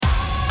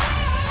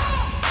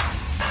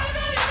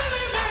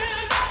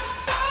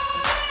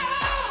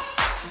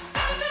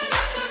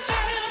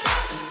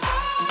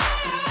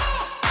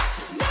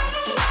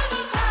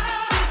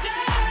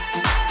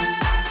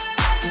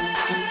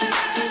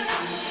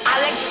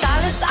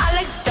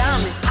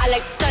I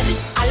like stunning,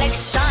 I like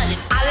shining.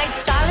 I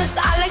like dollars,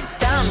 I like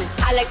diamonds.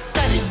 I like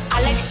stunning,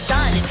 I like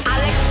shining. I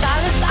like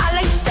dollars, I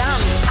like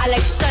diamonds. I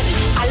like stunning,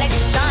 I like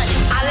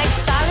shining. I like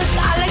dollars,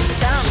 I like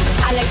diamonds.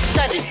 I like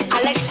stunning, I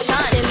like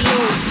shining.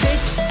 Little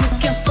bitch, you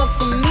can fuck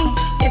with me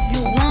if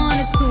you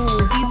wanted to.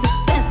 These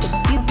expensive,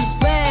 these is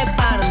red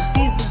bottoms,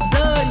 these is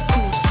bloody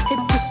shoes.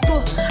 Hit the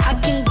store, I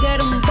can get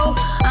them both.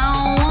 I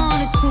don't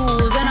wanna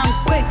choose, and I'm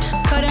quick,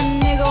 cut a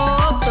nigga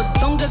off, so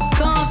don't get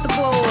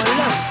comfortable.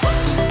 Look,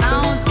 I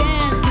don't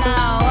dance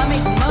now, I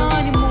make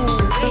money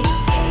move.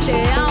 Say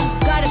I don't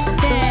gotta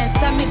dance,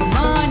 I make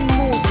money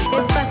move.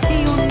 If I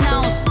see you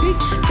now speak,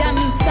 that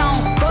means I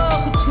don't fuck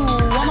with you.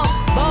 I'm a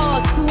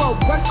boss, you a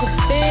worker,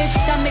 bitch.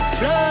 I make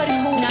bloody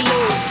moves. Now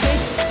little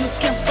bitch, you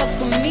can fuck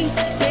with me,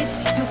 bitch.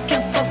 You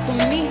can fuck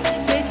with me,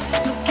 bitch.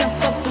 You can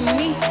fuck with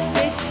me,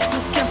 bitch.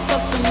 You can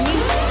fuck with me,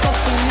 fuck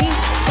with me,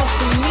 fuck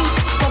with me,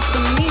 fuck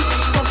with me,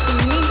 fuck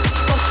with me,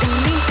 fuck with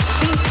me,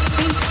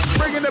 beat.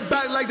 Bringing it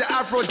back like the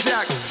Afro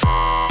Jack.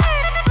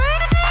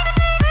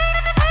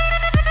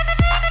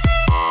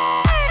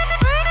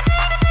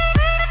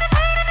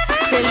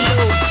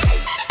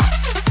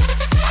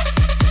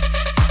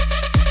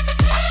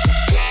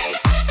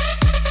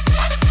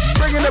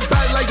 Bringing it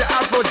back like the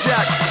Afro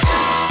Jack.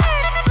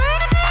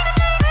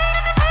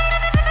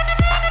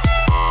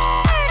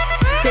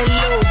 Say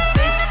little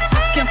bitch,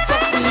 you can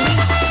fuck with me.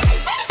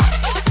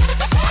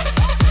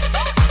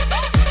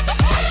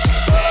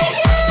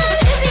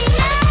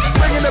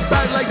 Bringing it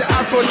back like the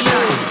Afro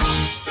Jack.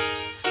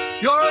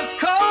 You're as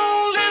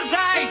cold as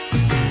ice.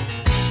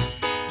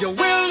 You're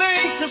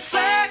willing to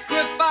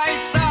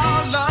sacrifice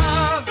our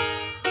love.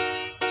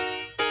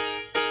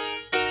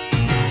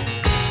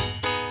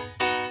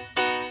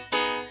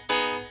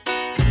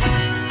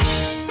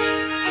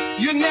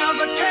 You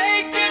never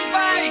take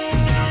advice.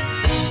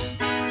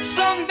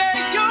 Someday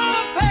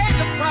you'll pay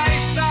the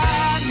price.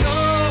 I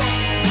know.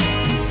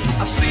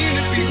 I've seen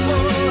it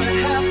before. It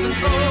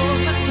happens all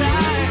the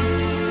time.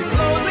 You're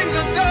closing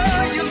the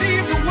door. You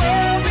leave the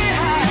world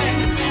behind.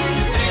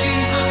 You're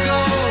digging for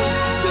gold.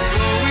 You're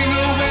throwing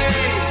away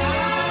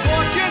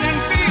fortune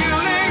and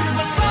feelings,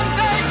 but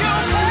someday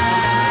you'll pay.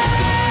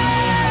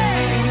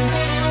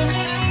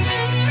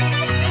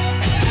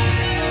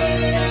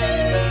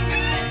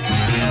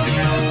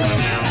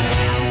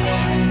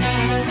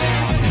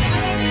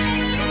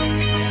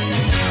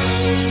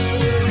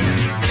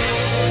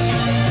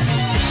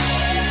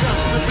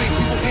 Bounce to the beat,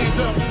 people hands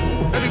up.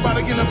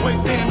 Everybody in the place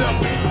stand up.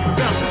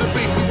 Bounce to the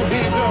beat, people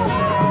hands up.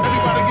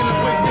 Everybody in the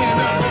place stand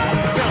up.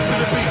 Bounce to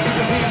the beat,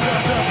 people hands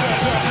up.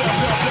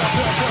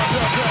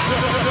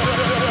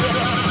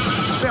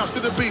 Bounce to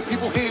the beat,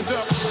 people hands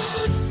up.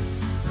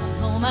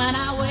 Moment I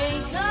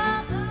wake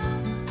up,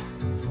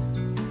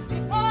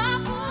 before I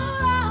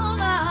put on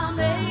my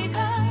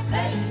makeup,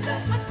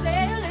 I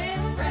say a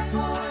little prayer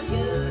for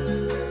you.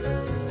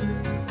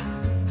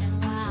 And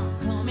while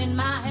combing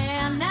my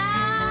hair now,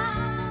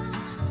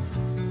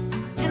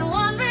 and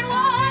wondering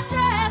what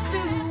dress to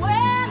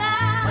wear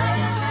now,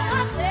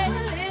 I say a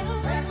little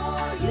prayer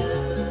for you.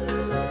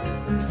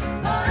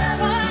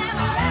 Forever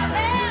and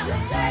ever,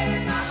 stay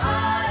in my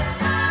heart,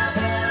 and I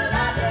will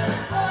love you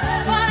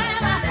forever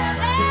and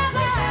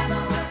ever.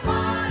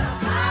 One of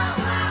how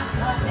I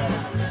love you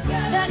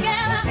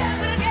together.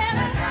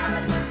 That's how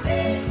it must be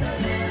to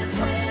live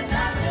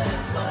without you.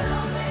 Put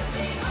on with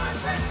me,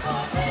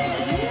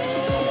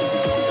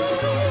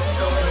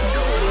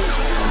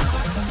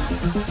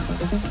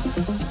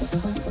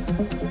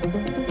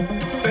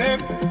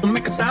 Babe, don't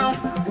make a sound.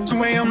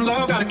 2 a.m.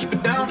 love, gotta keep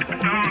it down.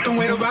 Don't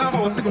wait around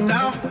for a signal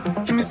now.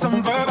 Give me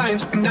some verb, I ain't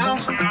talking down.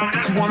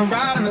 You wanna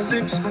ride in the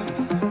 6,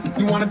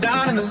 you wanna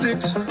dine in the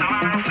 6.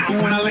 But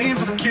when I lean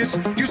for the kiss,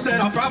 you said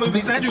I'll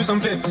probably send you some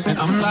pics. And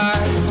I'm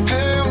like,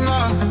 hell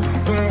nah,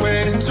 been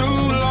waiting too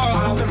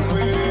long.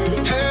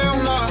 Hell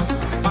nah,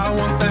 I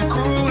want that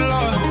cruel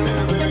love.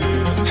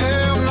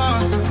 Hell nah,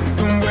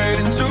 been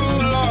waiting too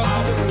long.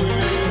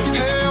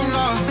 Hell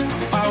nah,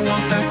 I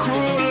want that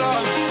cruel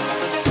love.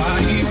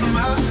 Body of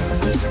mine,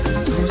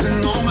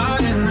 losing all my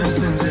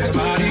innocence. Yeah,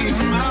 body of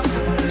mine,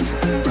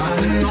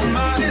 riding on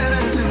my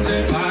innocence.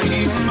 Yeah,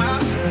 body of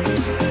mine,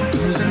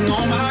 losing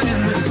all my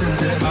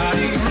innocence. Yeah,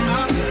 body of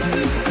mine,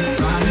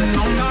 riding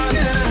on my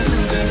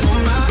innocence. Yeah, oh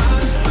my,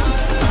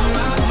 oh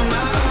my, oh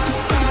my.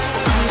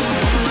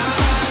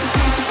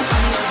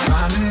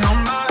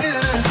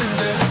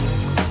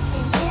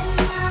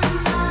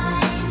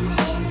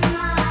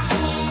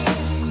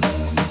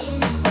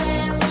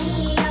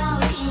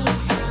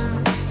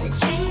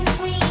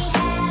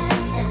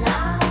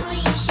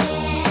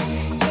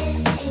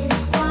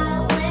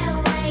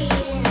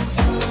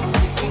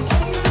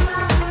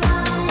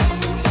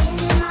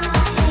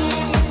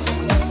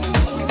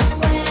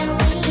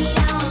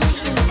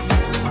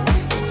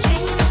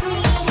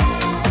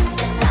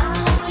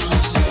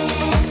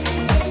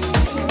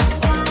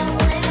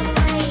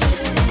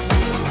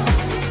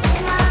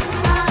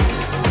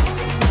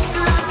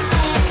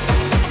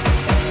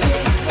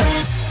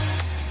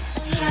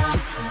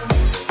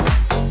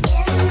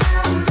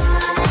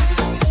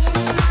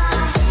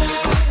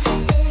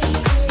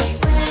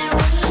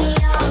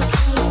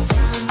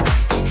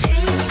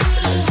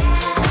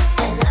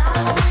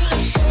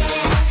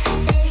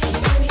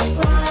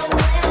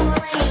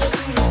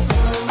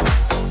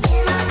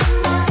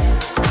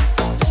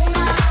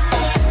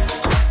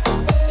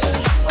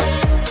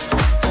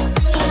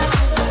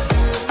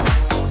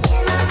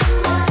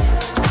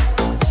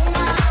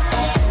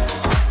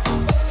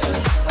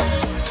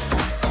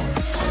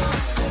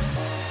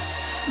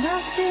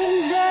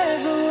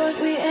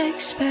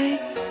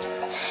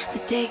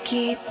 but they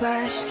keep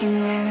asking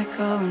where we're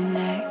going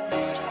next.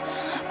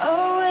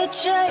 All we're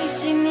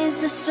chasing is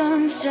the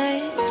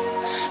sunset.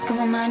 Got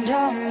my mind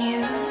on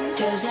you.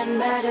 Doesn't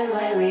matter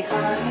where we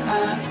are.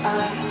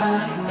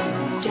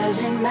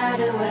 Doesn't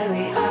matter where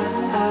we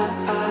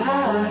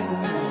are.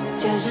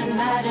 Doesn't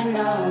matter,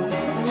 no.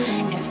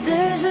 If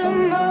there's a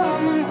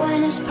moment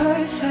when it's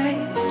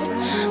perfect,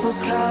 we'll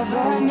carve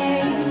our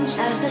names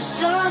as the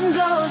sun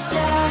goes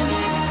down.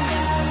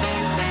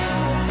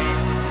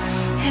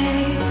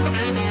 Hey,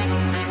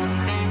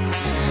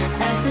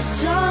 as the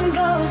sun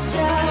goes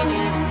down.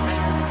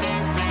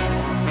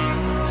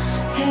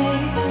 Hey,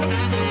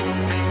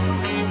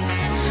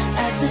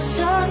 as the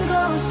sun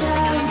goes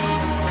down.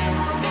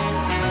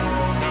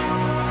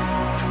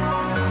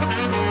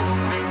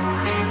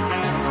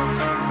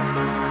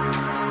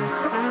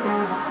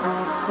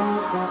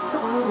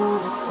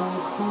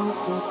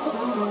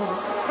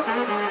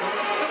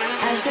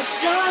 As the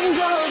sun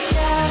goes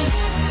down.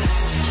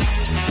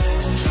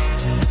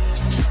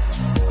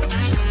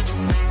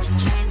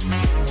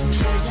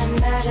 Doesn't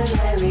matter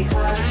where we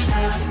are.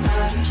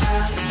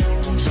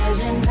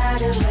 Doesn't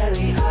matter where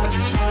we are.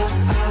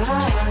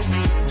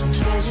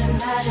 Doesn't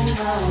matter,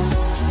 no.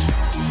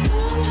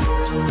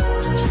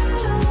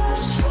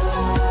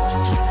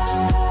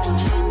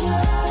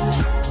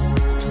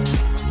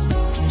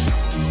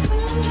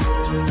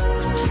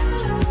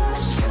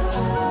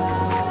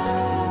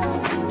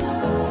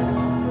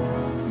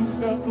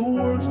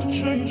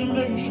 Change a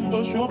nation,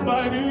 but you're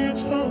biting your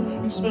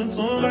tongue. You spent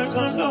a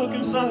lifetime stuck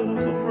in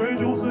silence, afraid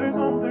you'll say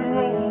something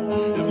wrong.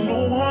 If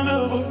no one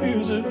ever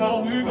hears it,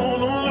 how we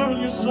gonna learn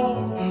your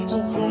song? So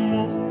come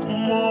on,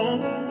 come on,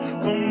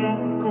 come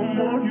on,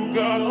 come on, you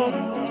gotta.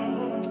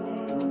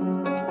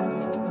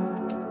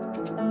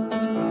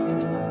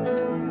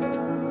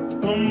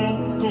 Come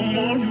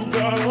on, you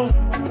gotta.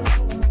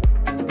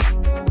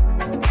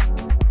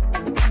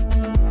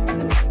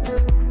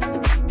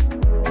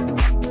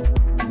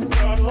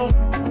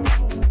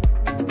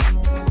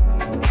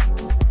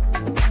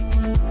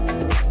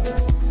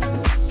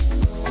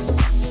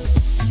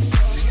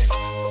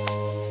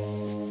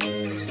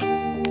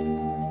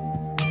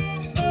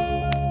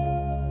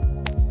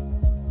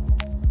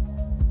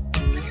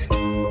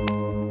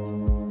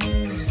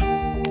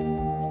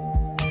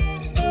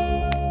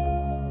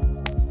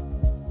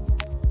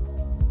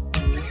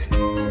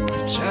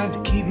 Tried to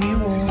keep me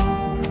warm,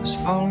 I was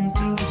falling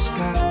through the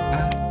sky.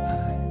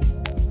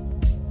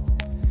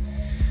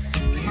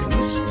 You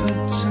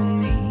whispered to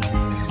me,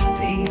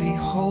 baby,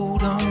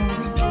 hold on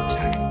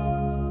tight.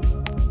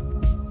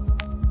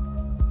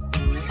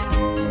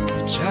 You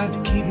tried to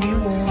keep me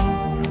warm, I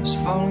was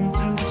falling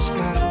through the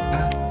sky.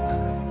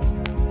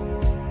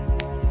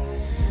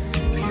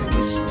 You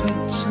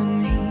whispered to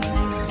me,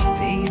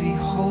 baby,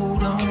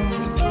 hold on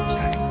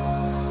tight.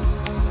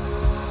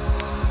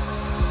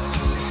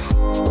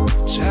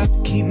 Tried to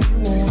keep me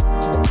warm, I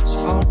was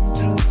falling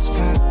through the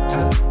sky.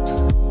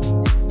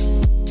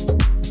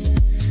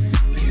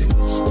 You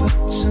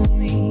whispered to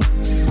me,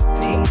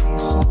 baby,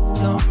 hold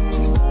on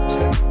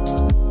tight.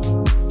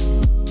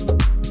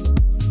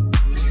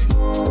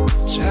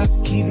 Tried to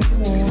keep me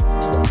warm, I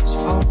was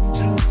falling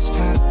through the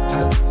sky.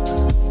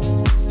 You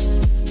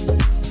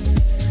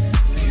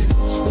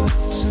whispered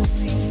to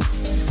me,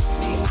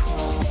 baby,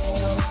 hold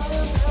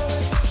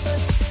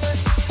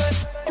on.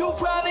 You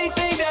probably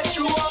think that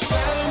you are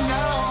better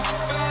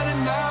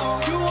now.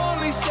 You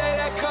only say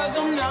that cause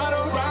I'm not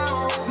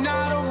around.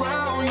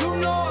 You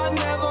know I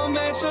never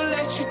meant to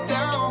let you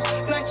down.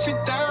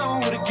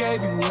 Would've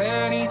gave you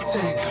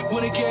anything,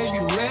 would've gave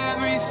you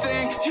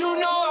everything. You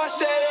know I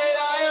said that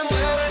I am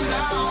better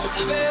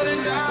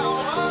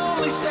now. I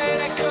only say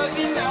that cause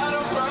you're not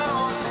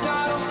around.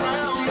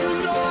 You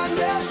know I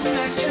never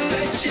meant to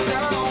let you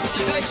down.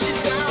 Would've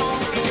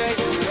gave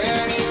you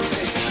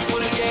anything,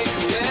 would've gave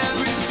you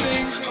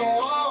everything. Oh.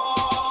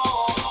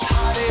 I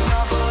did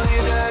not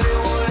believe that it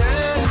would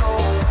end, no.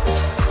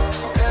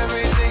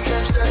 Everything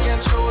came second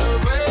to the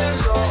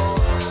best, oh.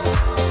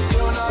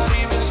 You're not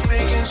even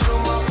speaking to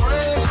my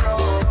friends, no.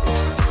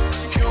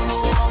 You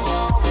knew all my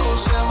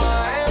uncles and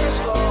my aunts,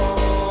 no.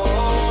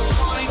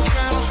 20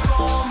 candles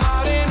blow, I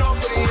didn't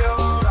open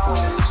your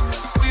eyes.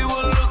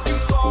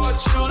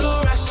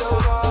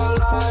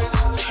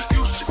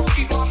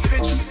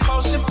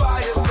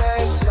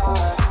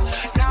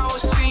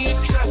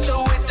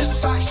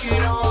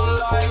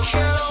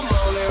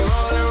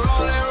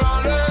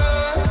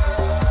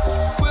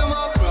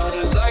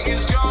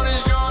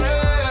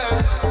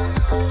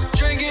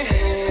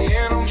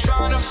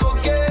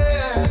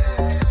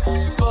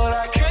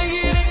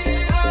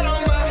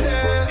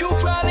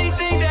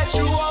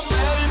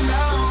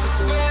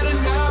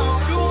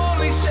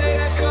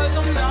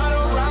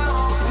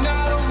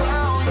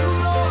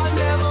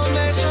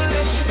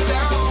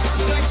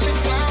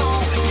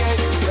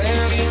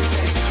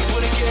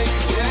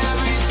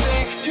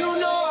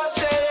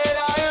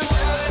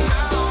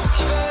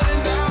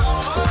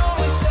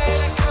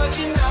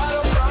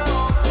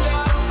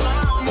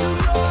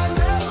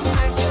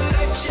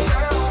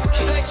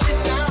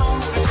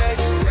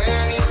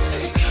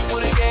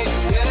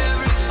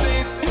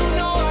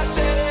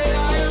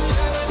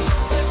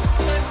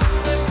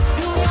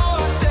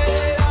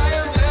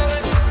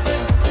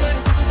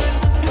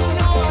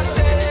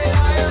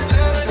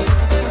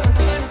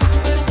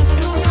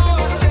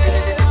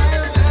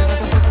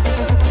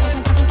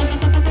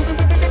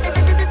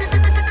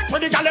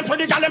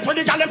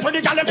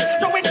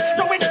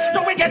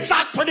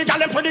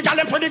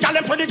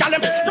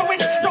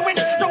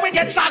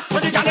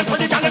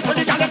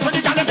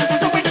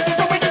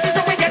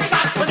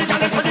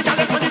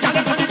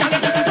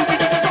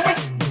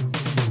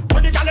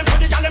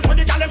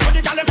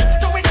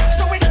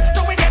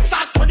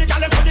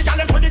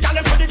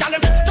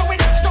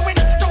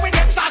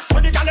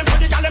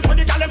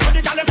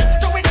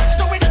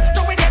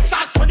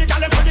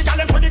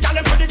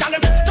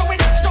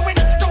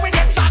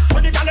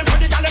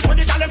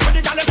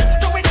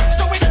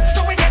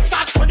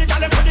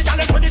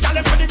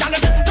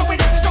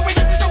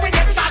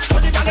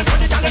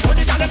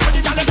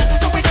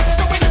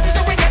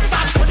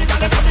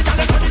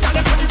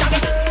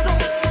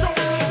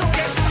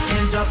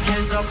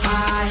 Hands up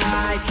high,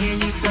 high, can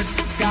you touch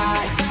the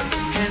sky?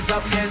 Hands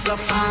up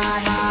high,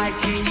 high,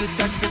 can you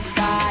touch the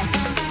sky?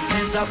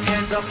 Hands up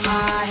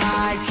high,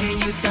 high, can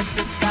you touch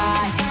the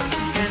sky?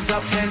 Hands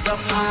up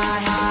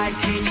high, high,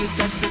 can you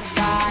touch the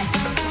sky?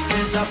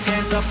 Hands up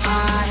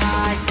high,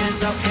 high,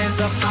 hands up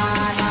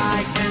high,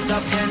 high, hands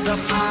up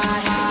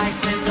high, high,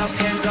 hands up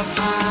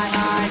high,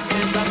 high,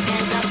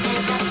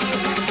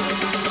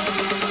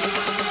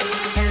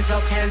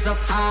 hands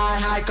up high,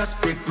 high, 'cause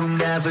big room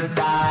never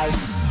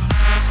dies.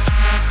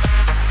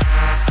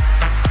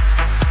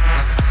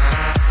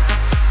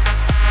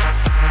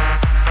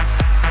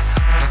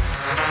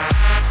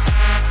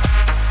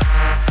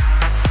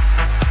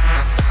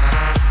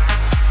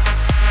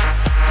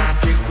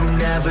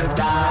 Never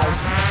dies.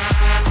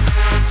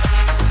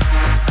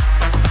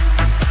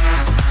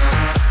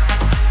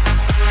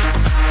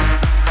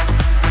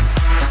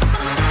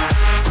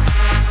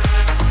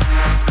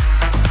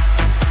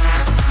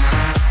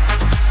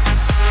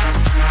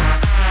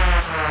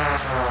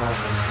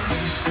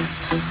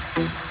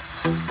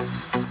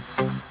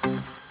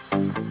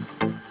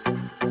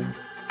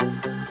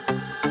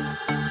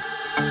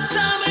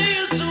 Tommy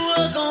used to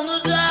work on the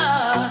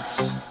docks.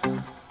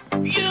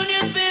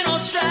 Union been on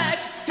strike.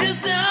 He's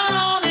down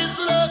on his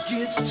luck.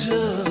 It's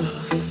tough,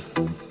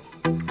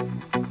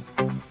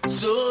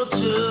 so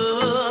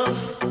tough.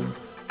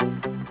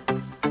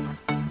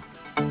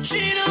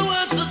 Gina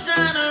works the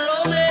diner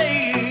all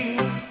day,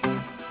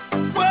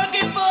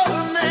 working for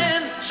her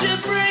man. She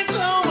brings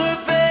home her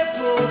babe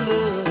for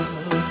love,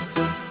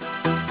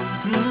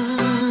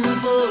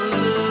 for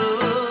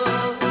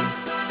love.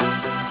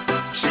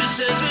 She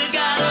says we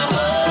gotta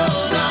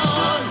hold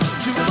on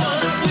to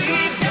what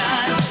we've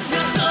got.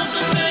 It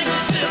doesn't make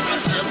a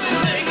difference if we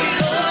make it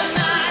or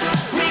not.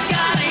 We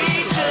got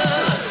each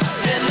other,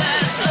 and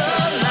that's a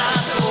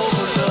lot for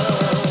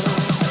love.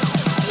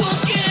 We'll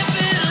give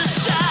it a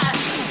shot.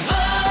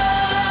 Oh,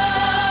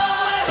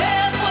 we're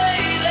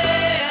halfway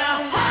there.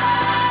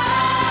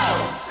 Wow,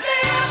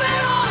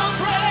 living on a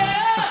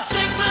prayer.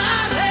 Take my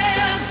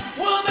hand,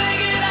 we'll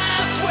make it, I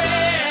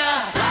swear.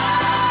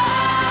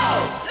 Wow,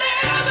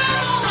 living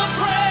on a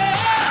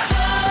prayer.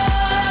 Oh,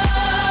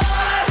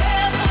 we're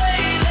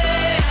halfway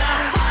there.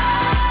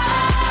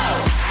 Wow,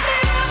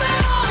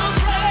 living on a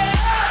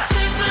prayer.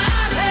 Take my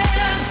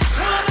hand,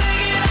 we'll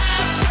make it, I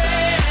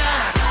swear.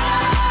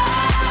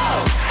 Wow,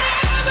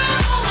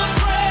 living on a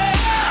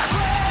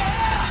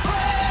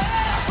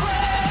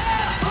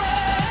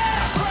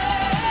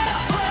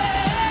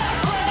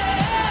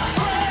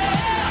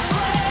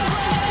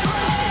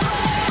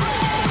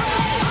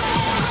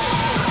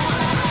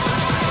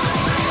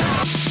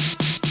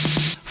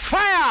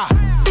Fire!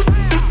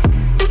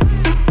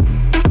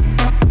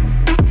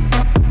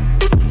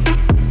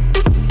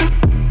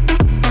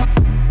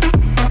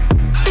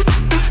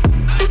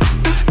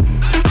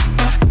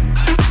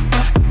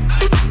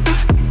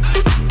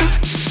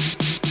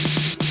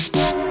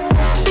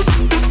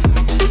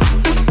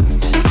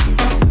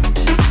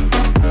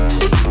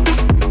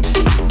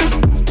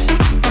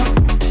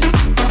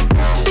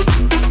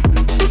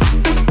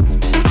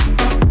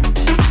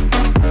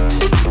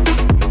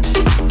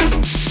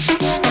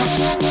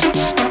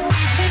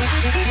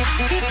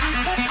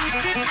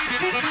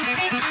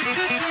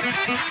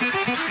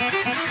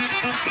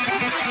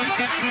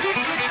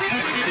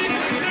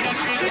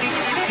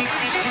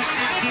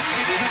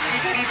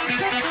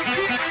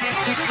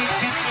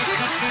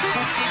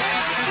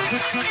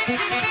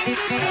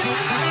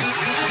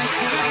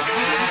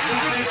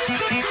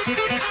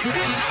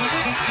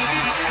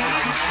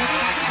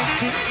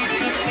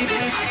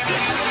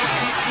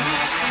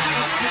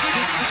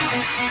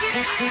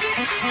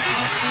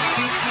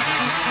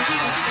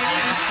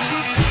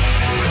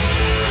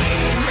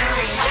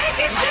 Shake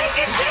it, shake